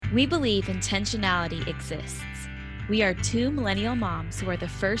We believe intentionality exists. We are two millennial moms who are the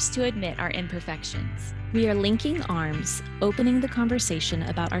first to admit our imperfections. We are linking arms, opening the conversation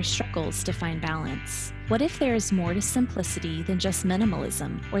about our struggles to find balance. What if there is more to simplicity than just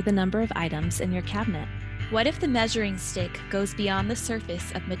minimalism or the number of items in your cabinet? What if the measuring stick goes beyond the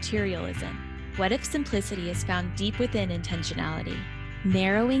surface of materialism? What if simplicity is found deep within intentionality?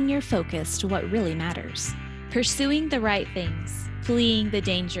 Narrowing your focus to what really matters. Pursuing the right things, fleeing the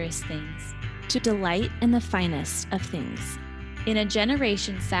dangerous things. To delight in the finest of things. In a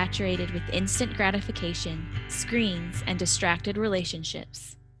generation saturated with instant gratification, screens, and distracted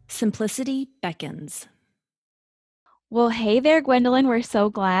relationships, simplicity beckons. Well, hey there, Gwendolyn. We're so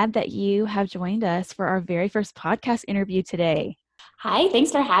glad that you have joined us for our very first podcast interview today. Hi,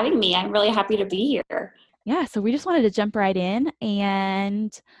 thanks for having me. I'm really happy to be here. Yeah, so we just wanted to jump right in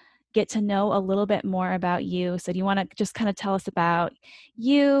and get to know a little bit more about you. So do you want to just kind of tell us about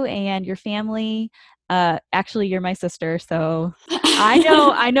you and your family? Actually, you're my sister, so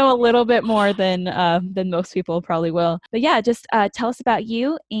I know a little bit more than most people probably will. But yeah, just tell us about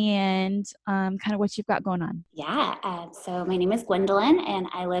you and kind of what you've got going on. Yeah, so my name is Gwendolyn, and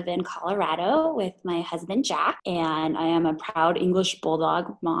I live in Colorado with my husband, Jack, and I am a proud English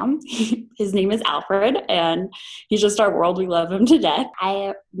Bulldog mom. His name is Alfred, and he's just our world. We love him to death.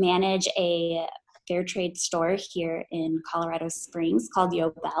 I manage a fair trade store here in Colorado Springs called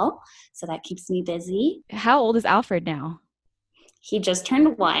Yobel, so that keeps me busy. How old is Alfred now? He just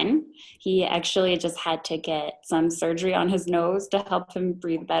turned 1. He actually just had to get some surgery on his nose to help him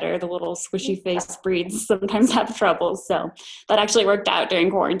breathe better. The little squishy face breeds sometimes have trouble. So that actually worked out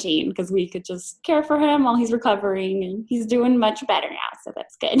during quarantine because we could just care for him while he's recovering, and he's doing much better now. So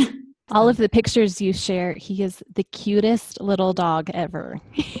that's good. All of the pictures you share, he is the cutest little dog ever.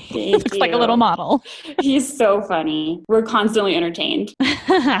 He looks like a little model. He's so funny. We're constantly entertained.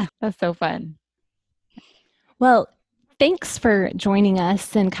 That's so fun. Well, thanks for joining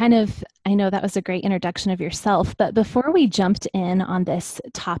us, and I know that was a great introduction of yourself, but before we jumped in on this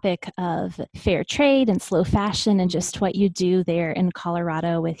topic of fair trade and slow fashion and just what you do there in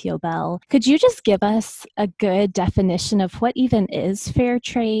Colorado with Yobel, could you just give us a good definition of what even is fair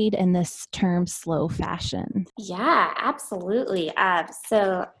trade and this term slow fashion? Yeah, absolutely.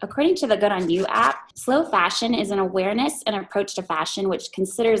 So according to the Good On You app, slow fashion is an awareness and approach to fashion which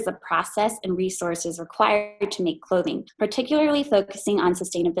considers the process and resources required to make clothing, particularly focusing on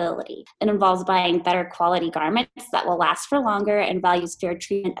sustainability. It involves buying better quality garments that will last for longer and values fair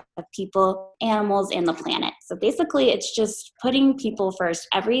treatment of people, animals, and the planet. So basically, it's just putting people first.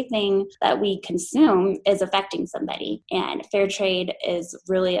 Everything that we consume is affecting somebody. And fair trade is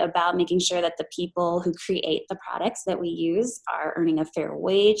really about making sure that the people who create the products that we use are earning a fair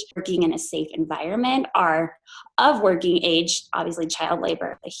wage, working in a safe environment, are of working age. Obviously, child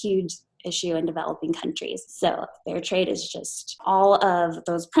labor, a huge issue in developing countries. So fair trade is just all of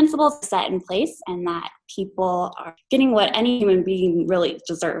those principles set in place, and that people are getting what any human being really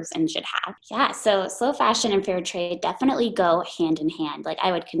deserves and should have. Yeah, so slow fashion and fair trade definitely go hand in hand. Like,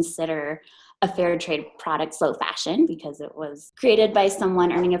 I would consider a fair trade product slow fashion because it was created by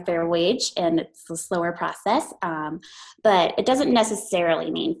someone earning a fair wage, and it's a slower process. But it doesn't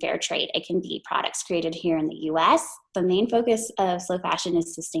necessarily mean fair trade. It can be products created here in the US. The main focus of slow fashion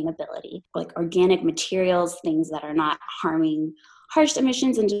is sustainability, like organic materials, things that are not harming harsh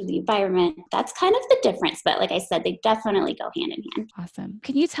emissions into the environment. That's kind of the difference. But like I said, they definitely go hand in hand. Awesome.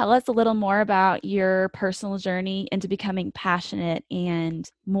 Can you tell us a little more about your personal journey into becoming passionate and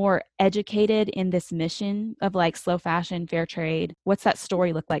more educated in this mission of like slow fashion, fair trade? What's that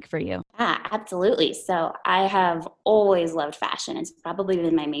story look like for you? Yeah, absolutely. So I have always loved fashion. It's probably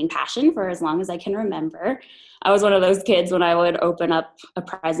been my main passion for as long as I can remember. I was one of those kids when I would open up a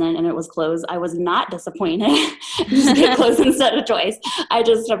present and it was clothes. I was not disappointed. Just get clothes instead of toys. I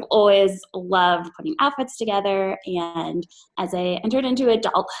just have always loved putting outfits together. And as I entered into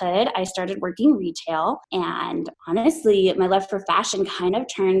adulthood, I started working retail. And honestly, my love for fashion kind of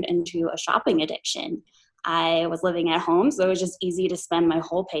turned into a shopping addiction. I was living at home, so it was just easy to spend my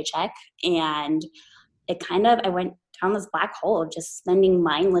whole paycheck. And I went down this black hole of just spending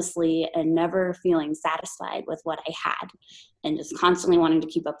mindlessly and never feeling satisfied with what I had and just constantly wanting to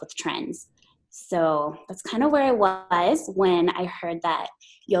keep up with trends. So that's kind of where I was when I heard that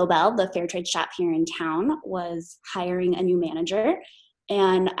Yobel, the fair trade shop here in town, was hiring a new manager.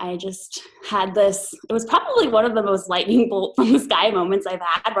 And I just had this, it was probably one of the most lightning bolt from the sky moments I've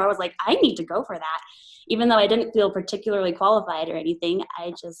had, where I was like, I need to go for that. Even though I didn't feel particularly qualified or anything,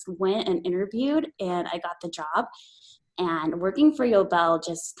 I just went and interviewed and I got the job. And working for Yobel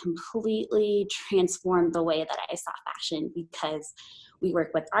just completely transformed the way that I saw fashion, because we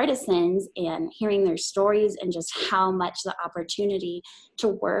work with artisans, and hearing their stories and just how much the opportunity to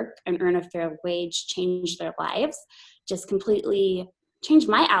work and earn a fair wage changed their lives just completely changed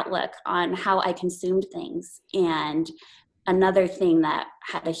my outlook on how I consumed things. And another thing that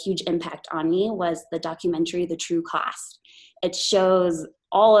had a huge impact on me was the documentary, The True Cost. It shows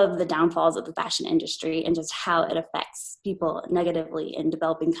all of the downfalls of the fashion industry and just how it affects people negatively in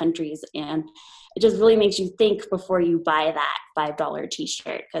developing countries. And it just really makes you think before you buy that $5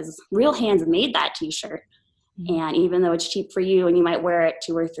 t-shirt, because real hands made that t-shirt. And even though it's cheap for you and you might wear it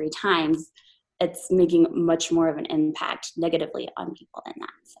 2 or 3 times, it's making much more of an impact negatively on people than that.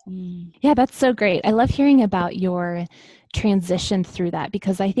 So. Yeah, that's so great. I love hearing about your transition through that,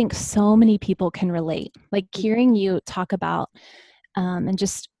 because I think so many people can relate. Like hearing you talk about and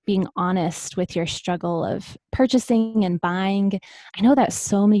just being honest with your struggle of purchasing and buying. I know that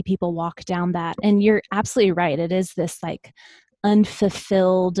so many people walk down that, and you're absolutely right. It is this like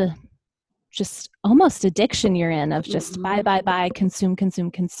unfulfilled, just almost addiction you're in of just buy,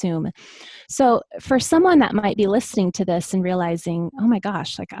 consume. So for someone that might be listening to this and realizing, oh my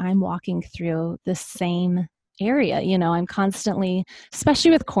gosh, like I'm walking through the same area, I'm constantly,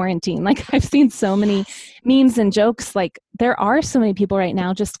 especially with quarantine, like I've seen so many memes and jokes, like there are so many people right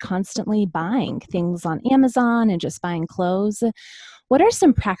now just constantly buying things on Amazon and just buying clothes. What are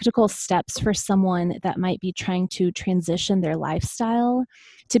some practical steps for someone that might be trying to transition their lifestyle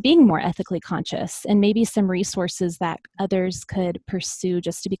to being more ethically conscious, and maybe some resources that others could pursue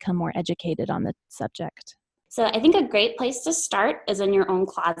just to become more educated on the subject? So I think a great place to start is in your own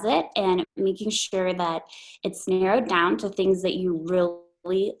closet and making sure that it's narrowed down to things that you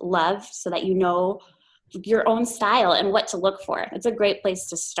really love so that you know your own style and what to look for. It's a great place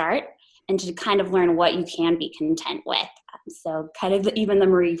to start and to kind of learn what you can be content with. So kind of even the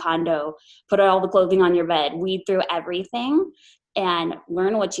Marie Kondo, put all the clothing on your bed, weed through everything and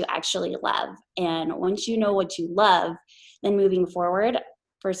learn what you actually love. And once you know what you love, then moving forward,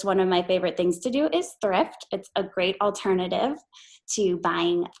 first, one of my favorite things to do is thrift. It's a great alternative to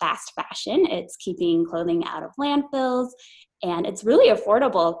buying fast fashion. It's keeping clothing out of landfills, and it's really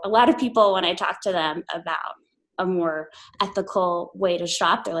affordable. A lot of people, when I talk to them about a more ethical way to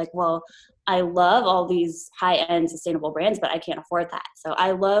shop, they're like, well, I love all these high-end sustainable brands, but I can't afford that. So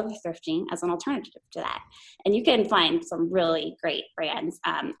I love thrifting as an alternative to that. And you can find some really great brands.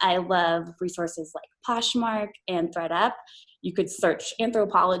 I love resources like Poshmark and ThredUp. You could search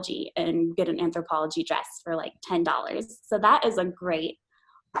Anthropologie and get an Anthropologie dress for like $10. So that is a great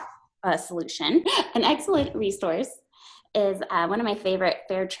solution. An excellent resource is one of my favorite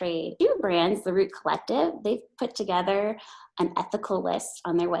fair trade shoe brands, the Root Collective. They've put together an ethical list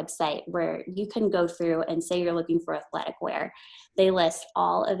on their website where you can go through and say you're looking for athletic wear. They list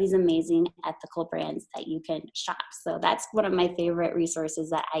all of these amazing ethical brands that you can shop. So that's one of my favorite resources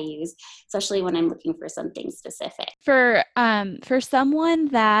that I use, especially when I'm looking for something specific. For someone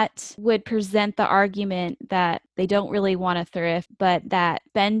that would present the argument that they don't really want to thrift, but that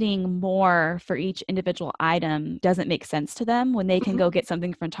spending more for each individual item doesn't make sense to them when they can go get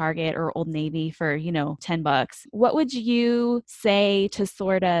something from Target or Old Navy for, $10, what would you say to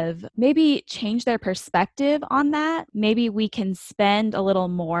sort of maybe change their perspective on that? Maybe we can spend a little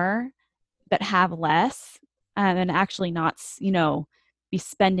more, but have less, and actually not, be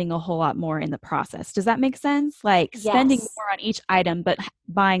spending a whole lot more in the process. Does that make sense? Like spending more on each item, but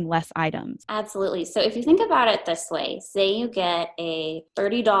buying less items. Absolutely. So if you think about it this way, say you get a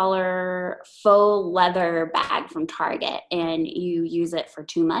 $30 faux leather bag from Target and you use it for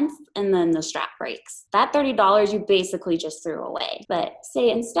 2 months and then the strap breaks. That $30 you basically just threw away. But say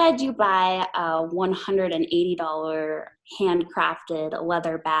instead you buy a $180 handcrafted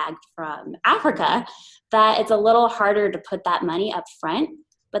leather bag from Africa, that it's a little harder to put that money up front,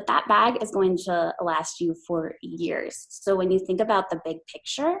 but that bag is going to last you for years. So when you think about the big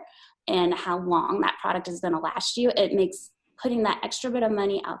picture and how long that product is going to last you, it makes putting that extra bit of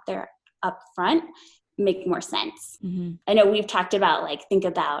money out there up front make more sense. Mm-hmm. I know we've talked about think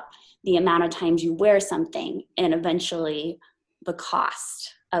about the amount of times you wear something and eventually the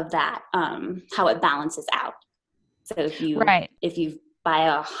cost of that, how it balances out. So if you buy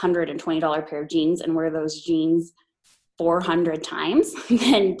a $120 pair of jeans and wear those jeans 400 times,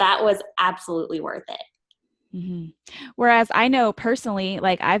 then that was absolutely worth it. Mm-hmm. Whereas I know personally,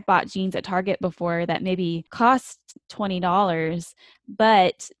 I've bought jeans at Target before that maybe cost $20,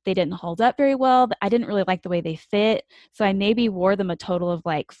 but they didn't hold up very well. I didn't really like the way they fit. So I maybe wore them a total of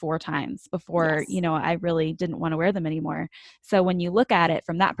 4 times before, I really didn't want to wear them anymore. So when you look at it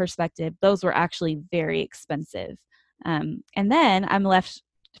from that perspective, those were actually very expensive. And then I'm left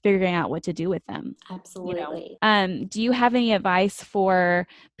figuring out what to do with them. Absolutely. Do you have any advice for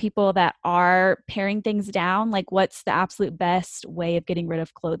people that are paring things down? Like, what's the absolute best way of getting rid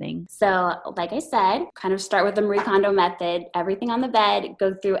of clothing? So, like I said, kind of start with the Marie Kondo method. Everything on the bed,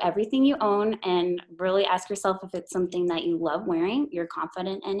 go through everything you own and really ask yourself if it's something that you love wearing, you're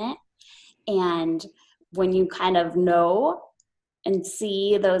confident in it. And when you kind of know and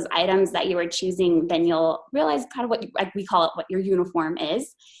see those items that you are choosing, then you'll realize kind of what like we call it, what your uniform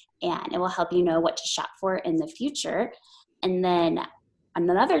is, and it will help you know what to shop for in the future. And then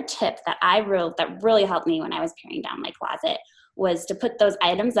another tip that that really helped me when I was paring down my closet was to put those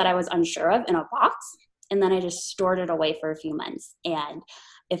items that I was unsure of in a box, and then I just stored it away for a few months. And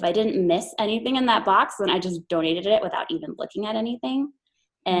if I didn't miss anything in that box, then I just donated it without even looking at anything.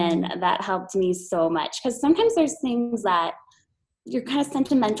 And that helped me so much, because sometimes there's things that you're kind of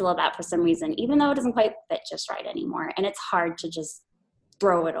sentimental about for some reason, even though it doesn't quite fit just right anymore. And it's hard to just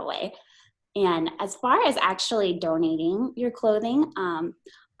throw it away. And as far as actually donating your clothing,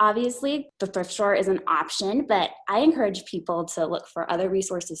 obviously the thrift store is an option, but I encourage people to look for other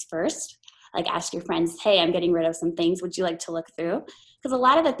resources first. Like ask your friends, hey, I'm getting rid of some things. Would you like to look through? Because a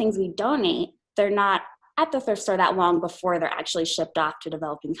lot of the things we donate, they're not at the thrift store that long before they're actually shipped off to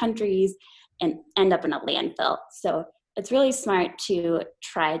developing countries and end up in a landfill. So it's really smart to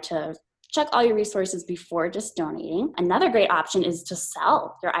try to check all your resources before just donating. Another great option is to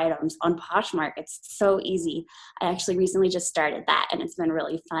sell your items on Poshmark. It's so easy. I actually recently just started that, and it's been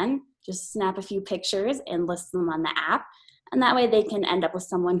really fun. Just snap a few pictures and list them on the app. And that way they can end up with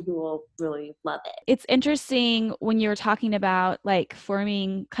someone who will really love it. It's interesting when you were talking about like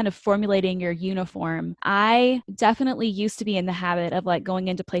formulating your uniform. I definitely used to be in the habit of like going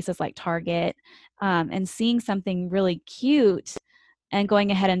into places like Target and seeing something really cute and going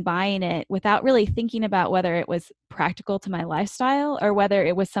ahead and buying it without really thinking about whether it was practical to my lifestyle or whether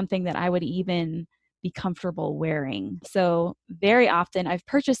it was something that I would even be comfortable wearing. So very often I've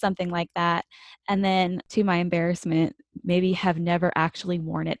purchased something like that and then, to my embarrassment, maybe have never actually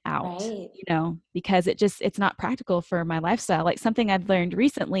worn it out, Right. because it's not practical for my lifestyle. Like something I've learned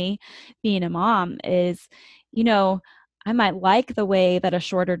recently being a mom is, I might like the way that a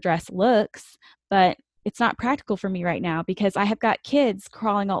shorter dress looks, but it's not practical for me right now because I have got kids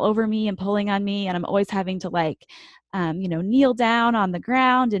crawling all over me and pulling on me, and I'm always having to kneel down on the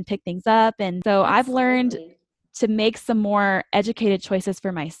ground and pick things up. And so I've learned Absolutely. to make some more educated choices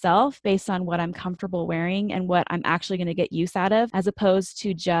for myself based on what I'm comfortable wearing and what I'm actually going to get use out of, as opposed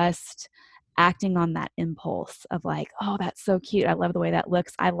to just acting on that impulse of like, oh, that's so cute. I love the way that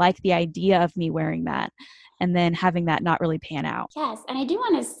looks. I like the idea of me wearing that. And then having that not really pan out. Yes. And I do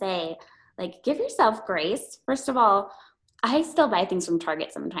want to say, like, give yourself grace. First of all, I still buy things from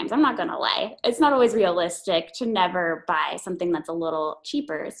Target sometimes. I'm not going to lie. It's not always realistic to never buy something that's a little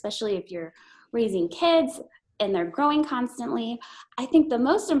cheaper, especially if you're raising kids and they're growing constantly. I think the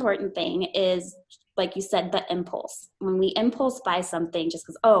most important thing is, like you said, the impulse. When we impulse buy something just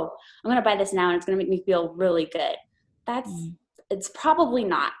because, oh, I'm going to buy this now and it's going to make me feel really good. It's probably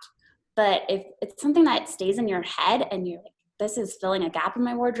not. But if it's something that stays in your head and you're like, this is filling a gap in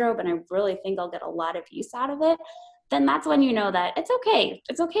my wardrobe and I really think I'll get a lot of use out of it, then that's when you know that it's okay.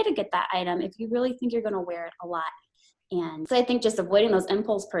 It's okay to get that item if you really think you're going to wear it a lot. And so I think just avoiding those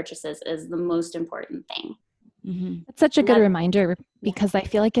impulse purchases is the most important thing. Mm-hmm. It's such a good reminder because I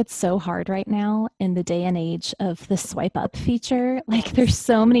feel like it's so hard right now in the day and age of the swipe up feature. Like there's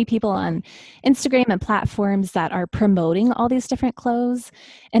so many people on Instagram and platforms that are promoting all these different clothes,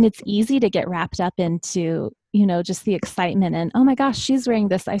 and it's easy to get wrapped up into, just the excitement and, oh my gosh, she's wearing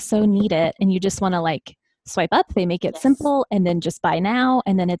this. I so need it. And you just want to like swipe up. They make it simple and then just buy now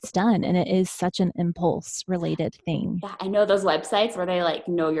and then it's done. And it is such an impulse related thing. Yeah, I know those websites where they like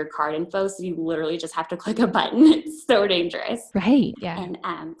know your card info. So you literally just have to click a button. It's so dangerous. Right. Yeah. And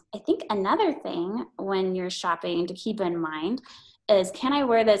I think another thing when you're shopping to keep in mind is, can I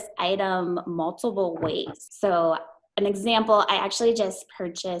wear this item multiple ways? So an example, I actually just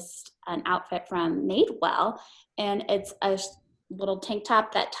purchased an outfit from Madewell, and it's a little tank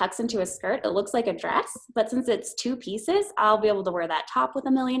top that tucks into a skirt. It looks like a dress, but since it's two pieces, I'll be able to wear that top with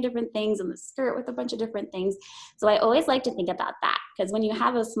a million different things and the skirt with a bunch of different things. So I always like to think about that, because when you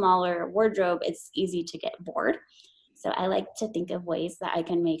have a smaller wardrobe, it's easy to get bored. So I like to think of ways that I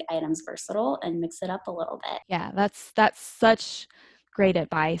can make items versatile and mix it up a little bit. Yeah, that's such great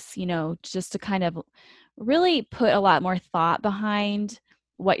advice, just to kind of really put a lot more thought behind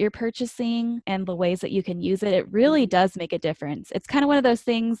what you're purchasing and the ways that you can use it. It really does make a difference. It's kind of one of those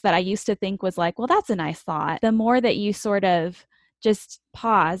things that I used to think was like, well, that's a nice thought. The more that you sort of just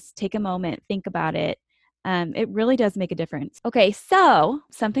pause, take a moment, think about it, It really does make a difference. Okay, so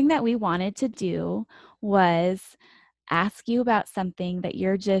something that we wanted to do was ask you about something that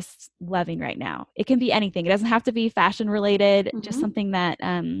you're just loving right now. It can be anything. It doesn't have to be fashion related, just something that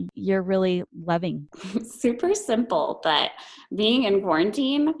you're really loving. Super simple, but being in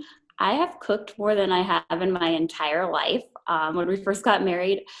quarantine, I have cooked more than I have in my entire life. When we first got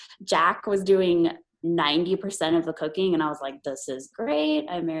married, Jack was doing 90% of the cooking, and I was like, this is great.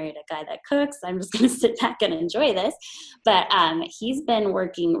 I married a guy that cooks. I'm just going to sit back and enjoy this. But he's been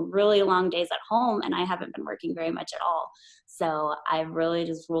working really long days at home, and I haven't been working very much at all. So I've really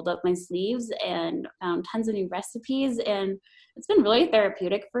just rolled up my sleeves and found tons of new recipes, and it's been really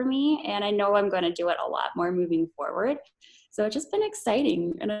therapeutic for me. And I know I'm going to do it a lot more moving forward. So it's just been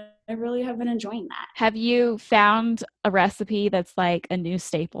exciting, and I really have been enjoying that. Have you found a recipe that's like a new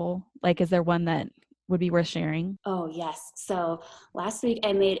staple? Like, is there one that would be worth sharing? Oh, yes. So last week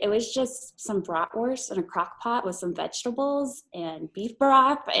it was just some bratwurst in a crock pot with some vegetables and beef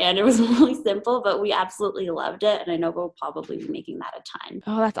broth. And it was really simple, but we absolutely loved it. And I know we'll probably be making that a ton.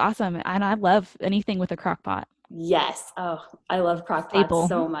 Oh, that's awesome. And I love anything with a crock pot. Yes. Oh, I love crock Staple. pots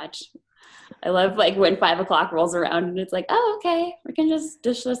so much. I love like when 5 o'clock rolls around and it's like, oh, okay, we can just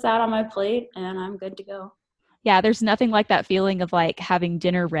dish this out on my plate and I'm good to go. Yeah, there's nothing like that feeling of like having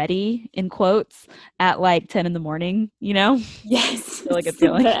dinner ready in quotes at like 10 in the morning, you know? Yes. Really good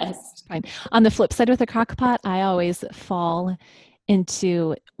feeling. Best. Fine. On the flip side with the crock pot, I always fall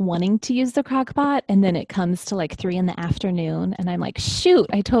into wanting to use the crock pot, and then it comes to like 3 p.m. and I'm like, shoot,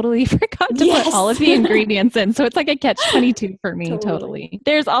 I totally forgot to put all of the ingredients in. So it's like a catch-22 for me. Totally.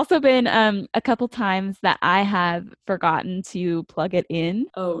 There's also been a couple times that I have forgotten to plug it in.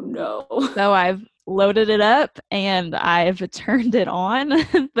 Oh no. So I've loaded it up and I've turned it on,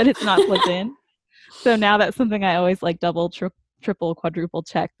 but it's not plugged in. So now that's something I always like double, triple, quadruple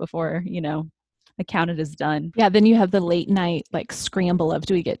check before, I count it as done. Yeah, then you have the late night like scramble of,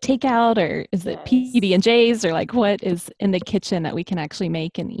 do we get takeout or is it PB&J's, or like what is in the kitchen that we can actually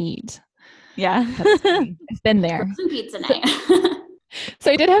make and eat? Yeah. I've been there. Pizza night.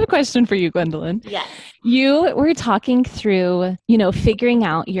 So I did have a question for you, Gwendolyn. Yes. You were talking through, figuring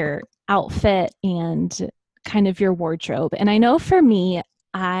out your outfit and kind of your wardrobe. And I know for me,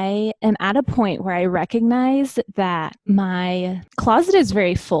 I am at a point where I recognize that my closet is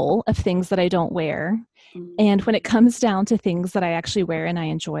very full of things that I don't wear. And when it comes down to things that I actually wear and I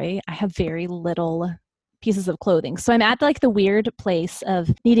enjoy, I have very little pieces of clothing. So I'm at like the weird place of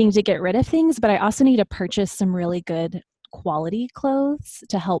needing to get rid of things, but I also need to purchase some really good quality clothes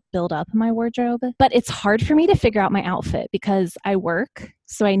to help build up my wardrobe. But it's hard for me to figure out my outfit because I work.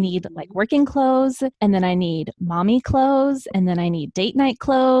 So I need like working clothes, and then I need mommy clothes, and then I need date night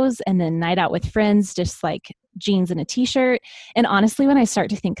clothes, and then night out with friends, just like jeans and a t-shirt. And honestly, when I start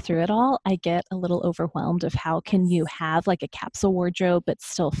to think through it all, I get a little overwhelmed of how can you have like a capsule wardrobe but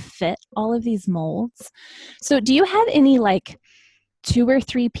still fit all of these molds. So do you have any like 2 or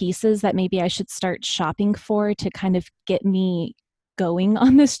 3 pieces that maybe I should start shopping for to kind of get me going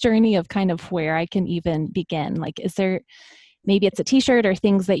on this journey of kind of where I can even begin? Like, is there, maybe it's a t-shirt or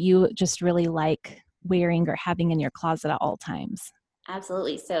things that you just really like wearing or having in your closet at all times?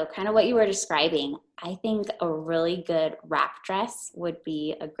 Absolutely. So kind of what you were describing, I think a really good wrap dress would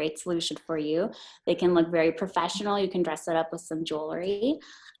be a great solution for you. They can look very professional. You can dress it up with some jewelry.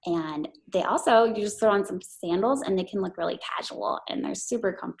 And they also, you just throw on some sandals and they can look really casual and they're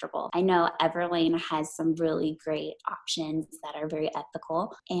super comfortable. I know Everlane has some really great options that are very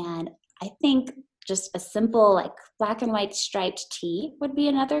ethical. And I think just a simple like black and white striped tee would be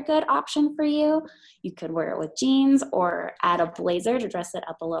another good option for you. You could wear it with jeans or add a blazer to dress it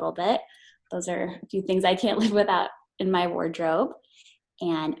up a little bit. Those are a few things I can't live without in my wardrobe.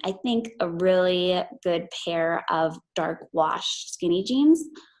 And I think a really good pair of dark wash skinny jeans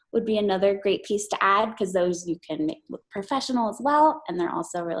would be another great piece to add, because those you can make look professional as well, and they're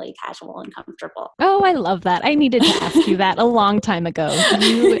also really casual and comfortable. Oh, I love that. I needed to ask you that a long time ago.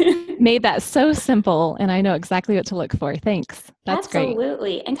 You made that so simple, and I know exactly what to look for. Thanks. That's great.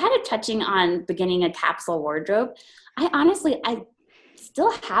 Absolutely. And kind of touching on beginning a capsule wardrobe, I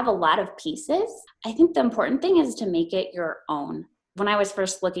still have a lot of pieces. I think the important thing is to make it your own. When I was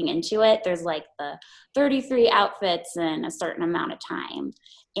first looking into it, there's like the 33 outfits in a certain amount of time.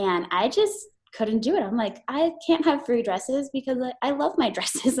 And I just couldn't do it. I'm like, I can't have free dresses because I love my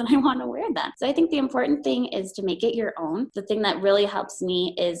dresses and I want to wear them. So I think the important thing is to make it your own. The thing that really helps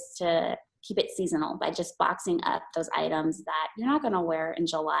me is to keep it seasonal by just boxing up those items that you're not going to wear in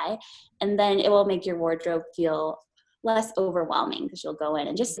July. And then it will make your wardrobe feel less overwhelming because you'll go in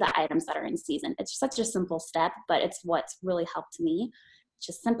and just the items that are in season. It's such a simple step, but it's what's really helped me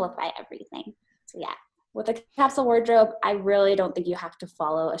just simplify everything. So yeah, With a capsule wardrobe, I really don't think you have to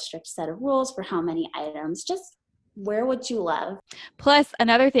follow a strict set of rules for how many items. Just wear what you love. Plus,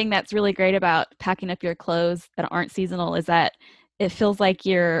 another thing that's really great about packing up your clothes that aren't seasonal is that it feels like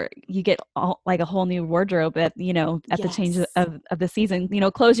you get like a whole new wardrobe at the change Yes. of the season.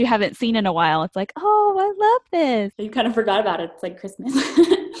 Clothes you haven't seen in a while. It's like, oh, I love this. You kind of forgot about it. It's like Christmas.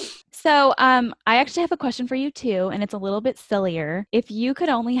 So I actually have a question for you too, and it's a little bit sillier. If you could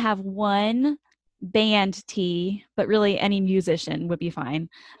only have one band tee, but really any musician would be fine,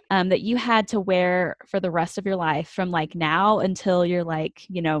 that you had to wear for the rest of your life from like now until you're like,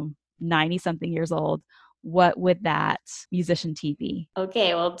 90 something years old, what would that musician tee be?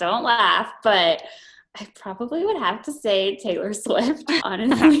 Okay, well, don't laugh, but I probably would have to say Taylor Swift,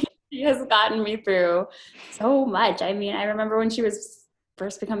 honestly. She has gotten me through so much. I mean, I remember when she was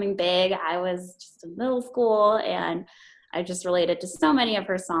first becoming big, I was just in middle school, and I just related to so many of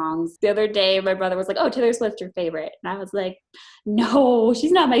her songs. The other day, my brother was like, oh, Taylor Swift, your favorite. And I was like, no,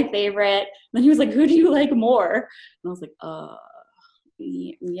 she's not my favorite. And then he was like, who do you like more? And I was like,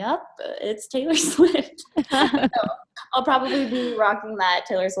 yep, it's Taylor Swift. So I'll probably be rocking that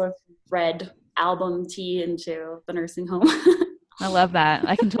Taylor Swift red album tee into the nursing home. I love that.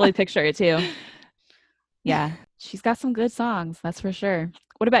 I can totally picture it too. Yeah, she's got some good songs, that's for sure.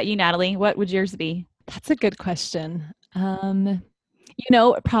 What about you, Natalie? What would yours be? That's a good question.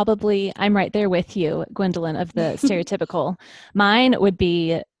 Probably I'm right there with you, Gwendolyn, of the stereotypical. Mine would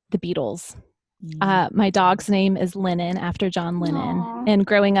be the Beatles. My dog's name is Lennon, after John Lennon. Aww. And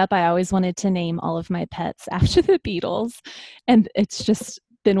growing up, I always wanted to name all of my pets after the Beatles. And it's just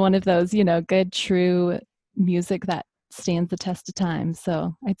been one of those, good, true music that stands the test of time.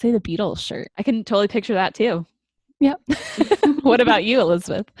 So I'd say the Beatles shirt. I can totally picture that too. Yep. What about you,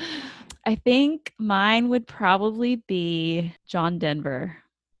 Elizabeth? I think mine would probably be John Denver.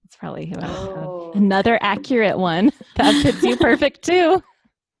 That's probably who I would have. Another accurate one. That fits you perfect too.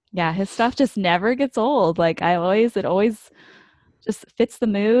 Yeah, his stuff just never gets old. Like it always just fits the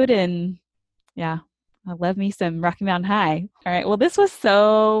mood, and yeah, I love me some Rocky Mountain High. All right, well, this was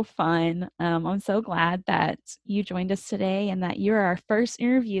so fun. I'm so glad that you joined us today and that you're our first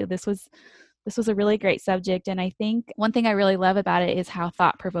interview. This was a really great subject, and I think one thing I really love about it is how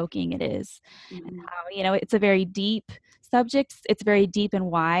thought-provoking it is, and how, it's a very deep subject. It's very deep and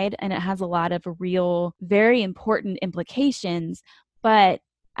wide, and it has a lot of real, very important implications, but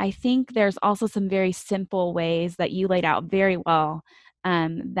I think there's also some very simple ways that you laid out very well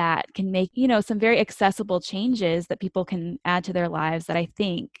that can make, some very accessible changes that people can add to their lives that I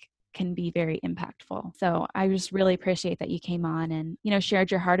think can be very impactful. So I just really appreciate that you came on and,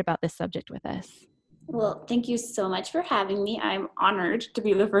 shared your heart about this subject with us. Well, thank you so much for having me. I'm honored to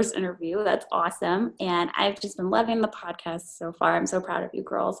be the first interview. That's awesome. And I've just been loving the podcast so far. I'm so proud of you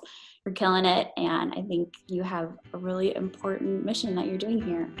girls. You're killing it. And I think you have a really important mission that you're doing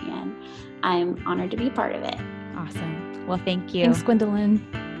here. And I'm honored to be part of it. Awesome. Well, thank you. Thanks, Gwendolyn.